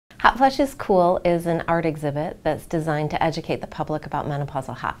Hot Flashes Cool is an art exhibit that's designed to educate the public about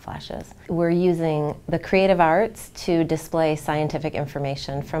menopausal hot flashes. We're using the creative arts to display scientific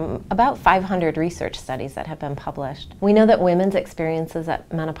information from about 500 research studies that have been published. We know that women's experiences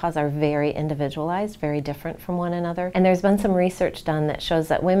at menopause are very individualized, very different from one another, and there's been some research done that shows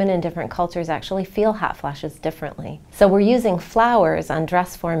that women in different cultures actually feel hot flashes differently. So we're using flowers on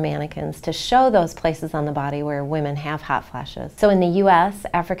dress form mannequins to show those places on the body where women have hot flashes. So in the US,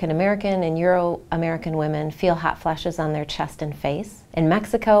 African American and Euro-American women feel hot flashes on their chest and face. In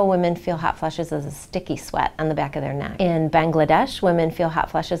Mexico, women feel hot flashes as a sticky sweat on the back of their neck. In Bangladesh, women feel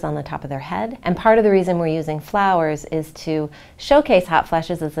hot flashes on the top of their head. And part of the reason we're using flowers is to showcase hot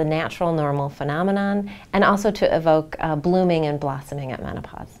flashes as a natural, normal phenomenon, and also to evoke blooming and blossoming at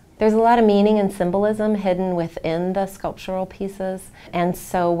menopause. There's a lot of meaning and symbolism hidden within the sculptural pieces, and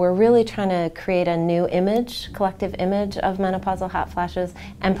so we're really trying to create a new image, collective image of menopausal hot flashes,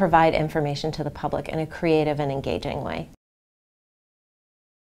 and provide information to the public in a creative and engaging way.